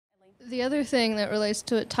The other thing that relates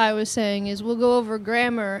to what Ty was saying is we'll go over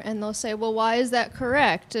grammar and they'll say, well, why is that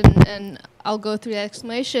correct? And I'll go through the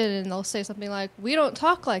explanation and they'll say something like, we don't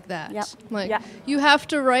talk like that. Yep. Like, Yep. you have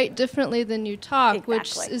to write differently than you talk, Exactly.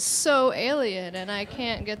 which is so alien, and I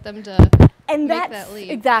can't get them to And make that's that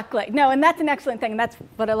leap. exactly. No, and that's an excellent thing. And that's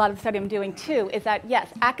what a lot of the study I'm doing too, is that yes,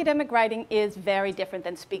 academic writing is very different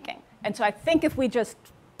than speaking. And so I think if we just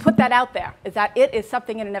put that out there, is that it is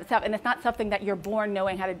something in and of itself, and it's not something that you're born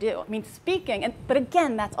knowing how to do. I mean, speaking, but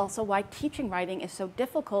again, that's also why teaching writing is so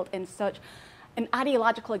difficult and such an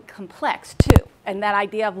ideologically complex too. And that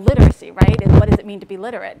idea of literacy, right? And what does it mean to be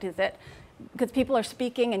literate? Is it because people are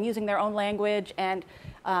speaking and using their own language and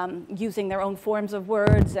using their own forms of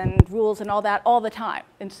words and rules and all that all the time.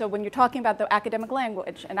 And so when you're talking about the academic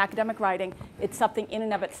language and academic writing, it's something in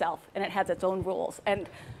and of itself, and it has its own rules. And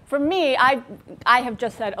for me, I have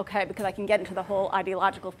just said, okay, because I can get into the whole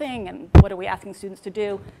ideological thing and what are we asking students to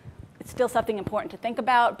do, it's still something important to think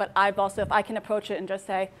about, but I've also, if I can approach it and just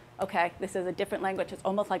say, okay, this is a different language, it's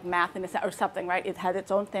almost like math in a or something, right? It has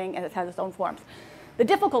its own thing and it has its own forms. The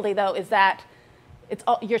difficulty, though, is that it's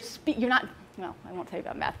all, you're not, well, I won't tell you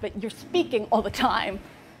about math, but you're speaking all the time,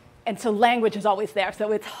 and so language is always there,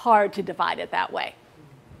 so it's hard to divide it that way.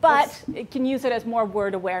 But it can use it as more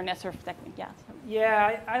word awareness or technique, yes.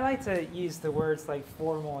 Yeah, I like to use the words like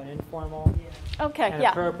formal and informal. Okay, and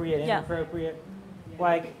yeah. appropriate and inappropriate.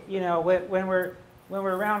 Like, you know, when we're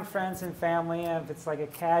around friends and family, and if it's like a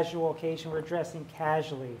casual occasion, we're dressing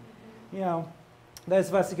casually. You know, those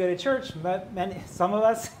of us who go to church, some of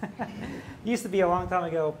us, used to be a long time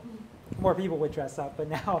ago, more people would dress up, but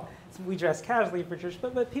now we dress casually for church,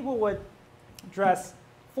 but people would dress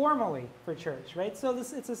formally for church, right? So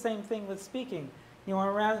it's the same thing with speaking. You know, when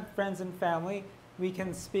we're around friends and family, we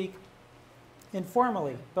can speak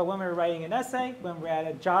informally, but when we're writing an essay, when we're at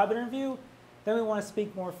a job interview, then we want to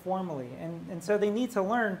speak more formally. And so they need to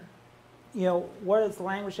learn, you know, what is the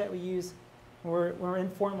language that we use when we're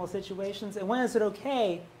in formal situations, and when is it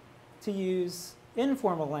okay to use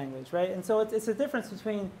informal language, right? And so it's a difference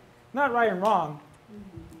between not right and wrong,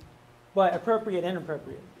 but appropriate and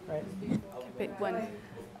inappropriate, right? Big one.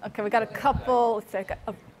 Okay, we got a couple. Let's say,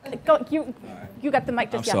 you got the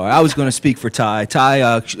mic. Just I'm sorry. I was going to speak for Ty.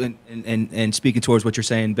 Ty, and speaking towards what you're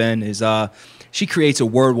saying, Ben, is she creates a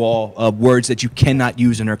word wall of words that you cannot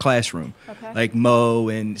use in her classroom, like mo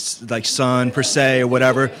and like son per se or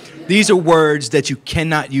whatever. These are words that you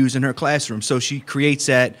cannot use in her classroom. So she creates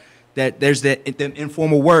that there's the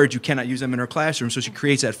informal words, you cannot use them in her classroom. So she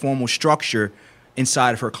creates that formal structure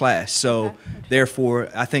inside of her class. So therefore,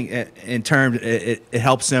 I think in terms, it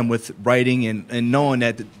helps them with writing and knowing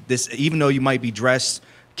that this, even though you might be dressed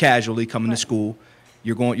casually coming to school,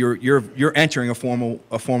 you're entering a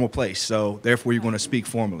formal place. So therefore, you're going to speak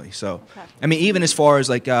formally. So I mean, even as far as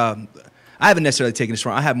like, I haven't necessarily taken this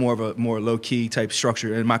from. I have more of a low key type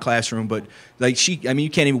structure in my classroom, but like I mean, you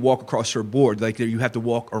can't even walk across her board. Like you have to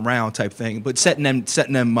walk around type thing. But setting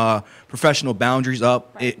them professional boundaries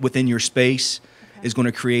up within your space is going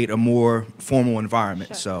to create a more formal environment.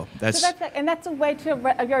 Sure. So that's and that's a way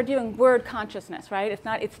to you're doing word consciousness, right?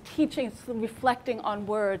 It's teaching, it's reflecting on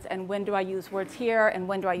words, and when do I use words here, and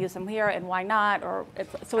when do I use them here, and why not? Or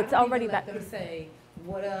it's already that. Let them say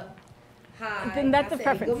what up. Hi. Then that's I a say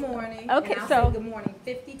preference. Good morning. Okay, and I'll so say good morning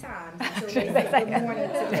 50 times until they say good morning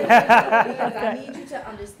to me. Because I need you to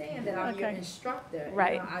understand that I'm your instructor.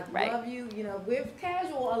 Right. You know, I love you. You know, we're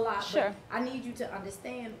casual a lot, Sure. but I need you to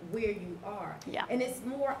understand where you are. Yeah. And it's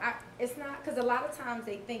more. It's not because a lot of times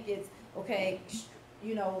they think it's okay.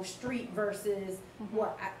 You know, street versus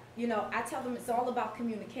what. I tell them it's all about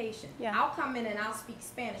communication. Yeah. I'll come in and I'll speak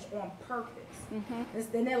Spanish on purpose.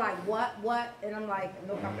 And they're like, what? And I'm like,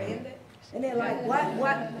 no comprende. And they're like,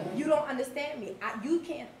 what? You don't understand me.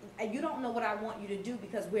 You don't know what I want you to do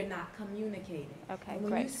because we're not communicating. Okay, and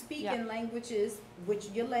when great. you speak in languages, which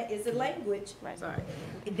is a language Right.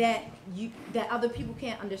 that other people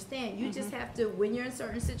can't understand, you just have to, when you're in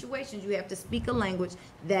certain situations, you have to speak a language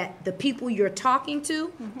that the people you're talking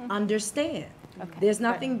to understand. Okay, There's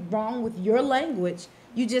nothing wrong with your language.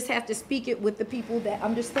 You just have to speak it with the people that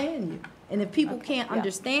understand you. And if people can't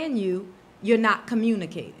understand you, you're not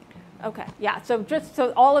communicating. Okay, yeah, so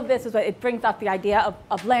all of this is what it brings up the idea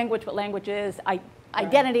of language, what language is,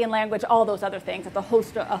 identity and language, all those other things. It's a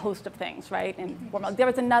host of things, right? And there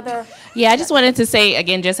was another. Yeah, I just wanted to say,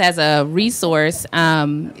 again, just as a resource,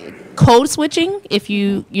 code switching, if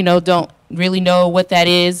you don't really know what that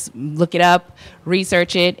is, look it up,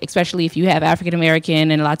 research it, especially if you have African American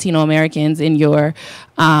and Latino Americans in your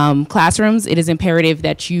classrooms. It is imperative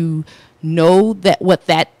that you know what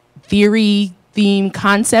that theory theme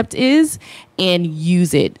concept is and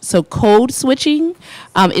use it. So code switching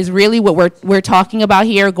is really what we're talking about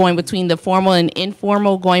here, going between the formal and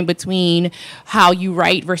informal, going between how you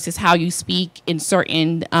write versus how you speak in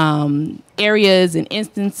certain areas and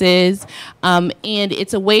instances. And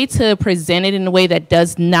it's a way to present it in a way that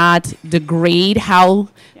does not degrade how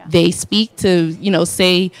they speak, to,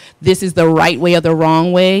 say this is the right way or the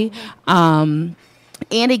wrong way.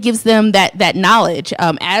 And it gives them that knowledge.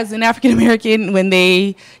 As an African American, when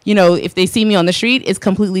they, if they see me on the street, it's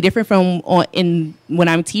completely different from when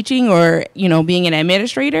I'm teaching or, being an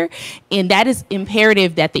administrator. And that is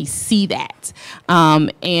imperative that they see that.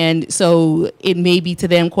 And so it may be to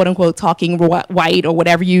them, quote unquote, talking white or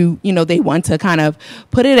whatever they want to kind of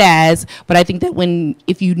put it as. But I think that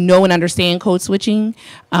if you know and understand code switching,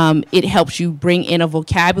 it helps you bring in a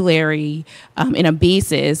vocabulary and a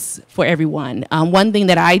basis for everyone. One thing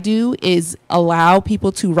that I do is allow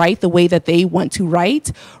people to write the way that they want to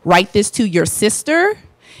write. Write this to your sister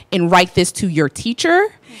and write this to your teacher.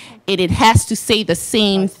 And it has to say the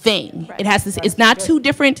same thing. It has to. It's not too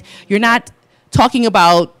different. You're not talking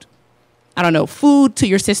about, I don't know, food to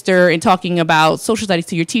your sister and talking about social studies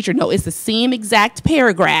to your teacher. No, it's the same exact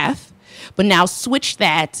paragraph, but now switch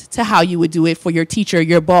that to how you would do it for your teacher,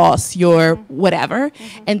 your boss, your whatever.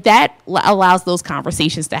 And that allows those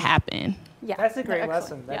conversations to happen. Yeah, that's a great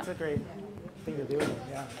lesson. That's a great thing to do.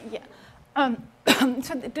 Yeah.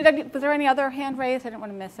 So was there any other hand raised? I didn't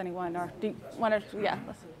want to miss anyone. Or do you want to? Yeah.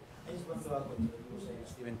 I just want to add what you were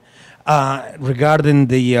saying, Stephen. Regarding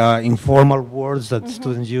the informal words that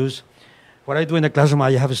students use, what I do in the classroom,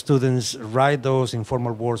 I have students write those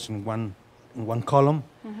informal words in one column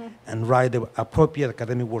and write the appropriate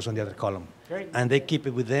academic words on the other column. Great. And they keep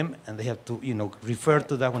it with them, and they have to, refer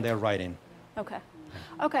to that when they're writing. Okay.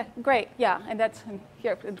 Okay, great. Yeah, and that's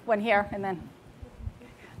here, one here, and then.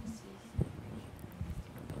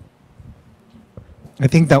 I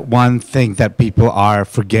think that one thing that people are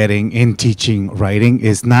forgetting in teaching writing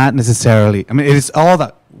is not necessarily, it is all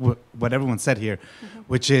that, what everyone said here,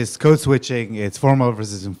 which is code switching, it's formal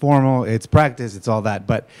versus informal, it's practice, it's all that.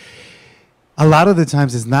 But a lot of the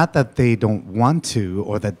times it's not that they don't want to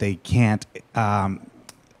or that they can't.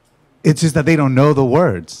 It's just that they don't know the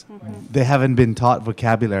words. They haven't been taught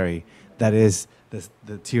vocabulary. That is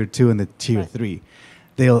the tier 2 and the tier 3.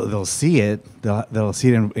 They'll see it. They'll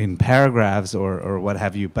see it in paragraphs or what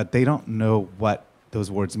have you, but they don't know what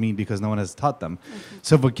those words mean because no one has taught them.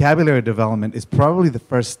 So vocabulary development is probably the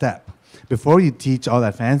first step. Before you teach all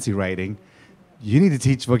that fancy writing, you need to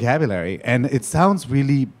teach vocabulary. And it sounds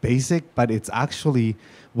really basic, but it's actually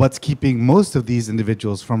what's keeping most of these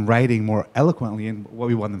individuals from writing more eloquently in what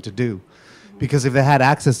we want them to do. Because if they had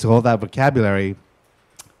access to all that vocabulary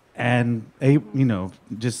and,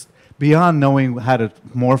 just beyond knowing how to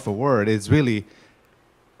morph a word, it's really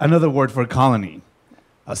another word for colony,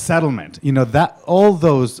 a settlement. That all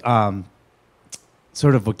those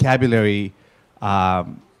sort of vocabulary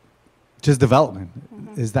just development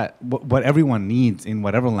is that what everyone needs in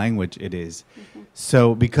whatever language it is.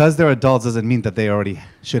 So because they're adults doesn't mean that they already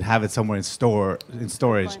should have it somewhere in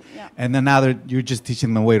storage. And then now you're just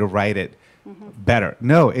teaching them a way to write it better.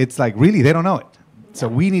 No, it's like really they don't know it. So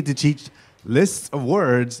we need to teach lists of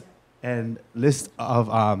words and lists of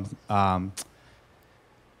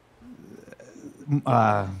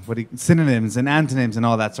synonyms and antonyms and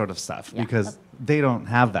all that sort of stuff because they don't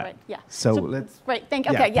have that. Right, yeah. So let's. Right, thank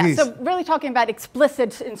you. Okay, please. So really talking about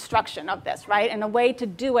explicit instruction of this, right? And a way to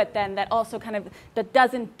do it then that also that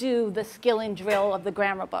doesn't do the skill and drill of the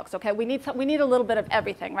grammar books, okay? We need a little bit of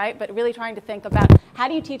everything, right? But really trying to think about how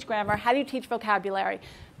do you teach grammar, how do you teach vocabulary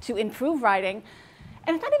to improve writing.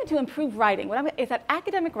 And it's not even to improve writing. Is that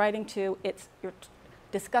academic writing too, you're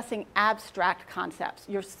discussing abstract concepts.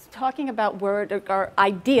 You're talking about words or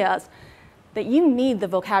ideas that you need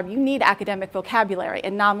you need academic vocabulary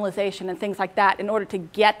and nominalization and things like that in order to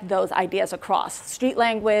get those ideas across. Street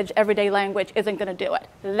language, everyday language isn't going to do it.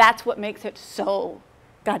 That's what makes it so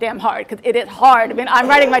goddamn hard, because it is hard. I'm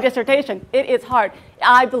writing my dissertation. It is hard.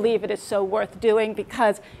 I believe it is so worth doing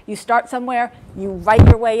because you start somewhere, you write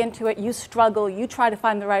your way into it, you struggle, you try to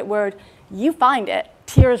find the right word, you find it,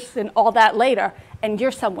 tears and all that later, and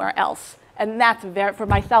you're somewhere else. And that's for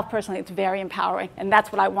myself personally, it's very empowering. And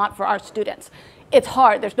that's what I want for our students. It's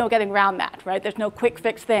hard. There's no getting around that, right? There's no quick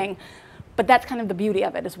fix thing. But that's kind of the beauty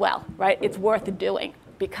of it as well, right? It's worth doing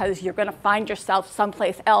because you're going to find yourself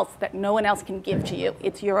someplace else that no one else can give to you.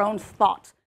 It's your own thoughts.